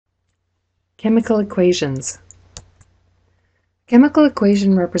Chemical equations. Chemical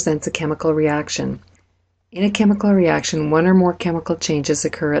equation represents a chemical reaction. In a chemical reaction, one or more chemical changes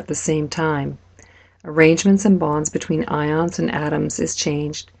occur at the same time. Arrangements and bonds between ions and atoms is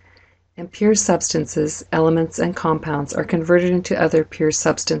changed, and pure substances, elements, and compounds are converted into other pure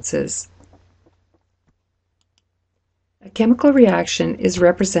substances. A chemical reaction is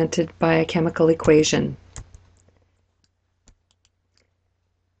represented by a chemical equation.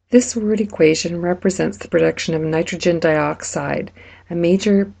 This word equation represents the production of nitrogen dioxide, a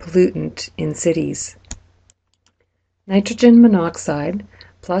major pollutant in cities. Nitrogen monoxide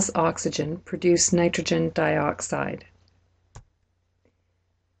plus oxygen produce nitrogen dioxide.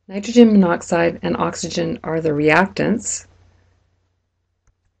 Nitrogen monoxide and oxygen are the reactants,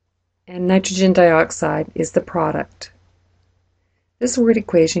 and nitrogen dioxide is the product. This word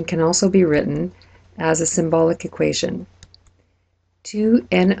equation can also be written as a symbolic equation.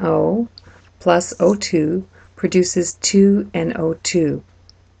 2NO plus O2 produces 2NO2.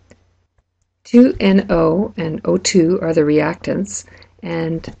 2NO and O2 are the reactants,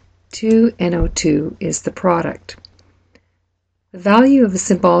 and 2NO2 is the product. The value of a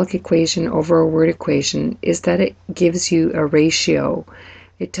symbolic equation over a word equation is that it gives you a ratio.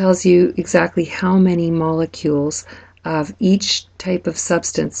 It tells you exactly how many molecules of each type of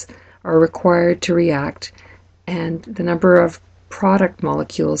substance are required to react and the number of product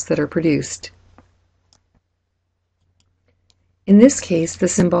molecules that are produced. In this case, the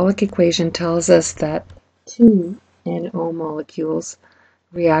symbolic equation tells us that 2 NO molecules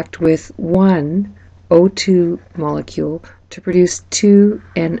react with 1 O2 molecule to produce 2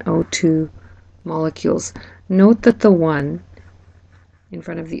 NO2 molecules. Note that the 1 in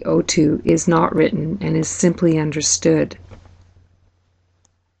front of the O2 is not written and is simply understood.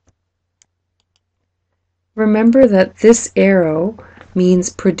 Remember that this arrow means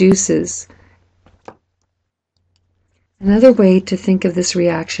produces. Another way to think of this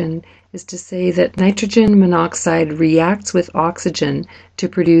reaction is to say that nitrogen monoxide reacts with oxygen to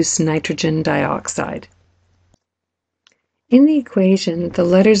produce nitrogen dioxide. In the equation, the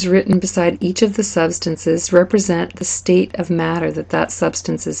letters written beside each of the substances represent the state of matter that that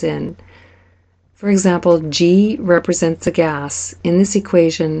substance is in. For example, G represents a gas. In this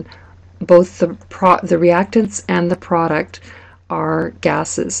equation, both the reactants and the product are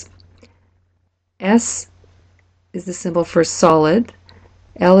gases. S is the symbol for solid,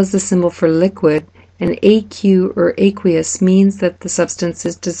 L is the symbol for liquid, and AQ or aqueous means that the substance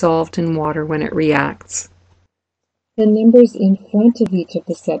is dissolved in water when it reacts. The numbers in front of each of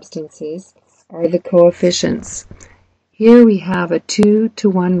the substances are the coefficients. Here we have a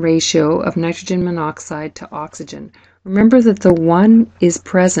 2:1 ratio of nitrogen monoxide to oxygen. Remember that the 1 is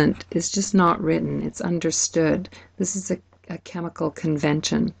present, it's just not written, it's understood. This is a chemical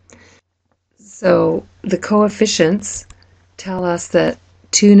convention. So the coefficients tell us that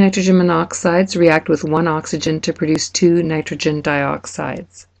 2 nitrogen monoxides react with 1 oxygen to produce 2 nitrogen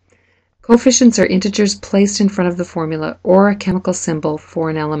dioxides. Coefficients are integers placed in front of the formula or a chemical symbol for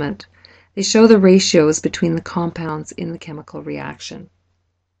an element. They show the ratios between the compounds in the chemical reaction.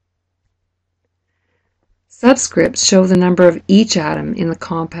 Subscripts show the number of each atom in the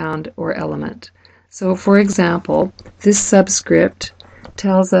compound or element. So for example, this subscript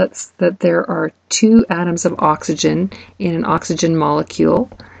tells us that there are 2 atoms of oxygen in an oxygen molecule,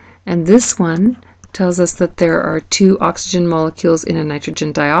 and this one tells us that there are 2 oxygen molecules in a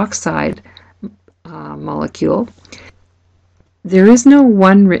nitrogen dioxide molecule. There is no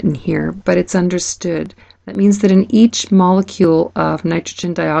 1 written here, but it's understood. That means that in each molecule of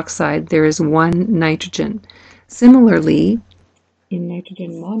nitrogen dioxide there is 1 nitrogen. Similarly, in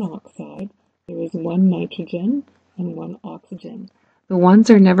nitrogen monoxide there is 1 nitrogen and 1 oxygen. The 1s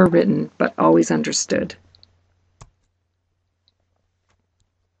are never written, but always understood.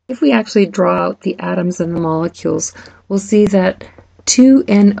 If we actually draw out the atoms and the molecules, we'll see that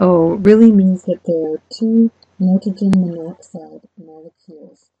 2NO really means that there are 2 nitrogen monoxide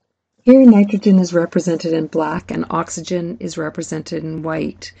molecules. Here nitrogen is represented in black and oxygen is represented in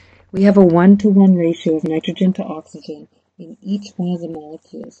white. We have a 1:1 ratio of nitrogen to oxygen in each one of the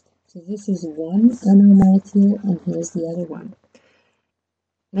molecules. So this is 1 NO molecule and here's the other one.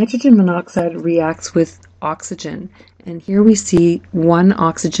 Nitrogen monoxide reacts with oxygen, and here we see 1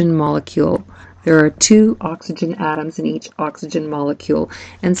 oxygen molecule. There are 2 oxygen atoms in each oxygen molecule,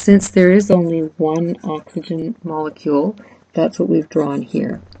 and since there is only 1 oxygen molecule, that's what we've drawn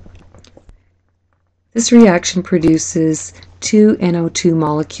here. This reaction produces 2 NO2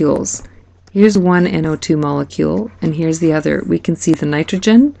 molecules. Here's 1 NO2 molecule, and here's the other. We can see the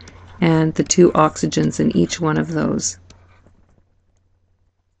nitrogen and the 2 oxygens in each one of those.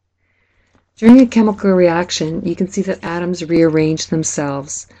 During a chemical reaction, you can see that atoms rearrange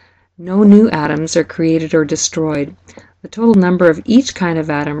themselves. No new atoms are created or destroyed. The total number of each kind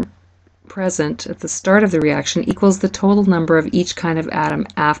of atom present at the start of the reaction equals the total number of each kind of atom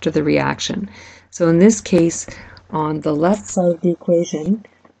after the reaction. So in this case, on the left side of the equation,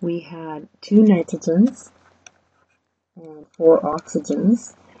 we had 2 nitrogens and 4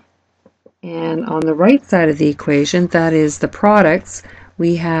 oxygens. And on the right side of the equation, that is the products,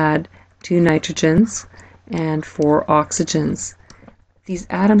 we had 2 nitrogens and 4 oxygens. These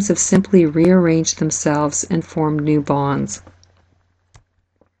atoms have simply rearranged themselves and formed new bonds.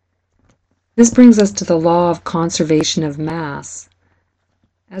 This brings us to the law of conservation of mass.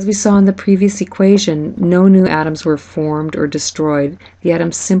 As we saw in the previous equation, no new atoms were formed or destroyed. The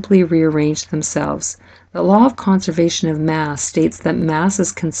atoms simply rearranged themselves. The law of conservation of mass states that mass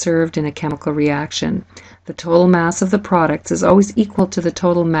is conserved in a chemical reaction. The total mass of the products is always equal to the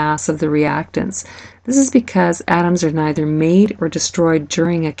total mass of the reactants. This is because atoms are neither made or destroyed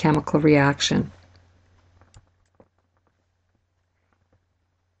during a chemical reaction.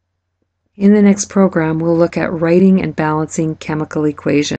 In the next program, we'll look at writing and balancing chemical equations.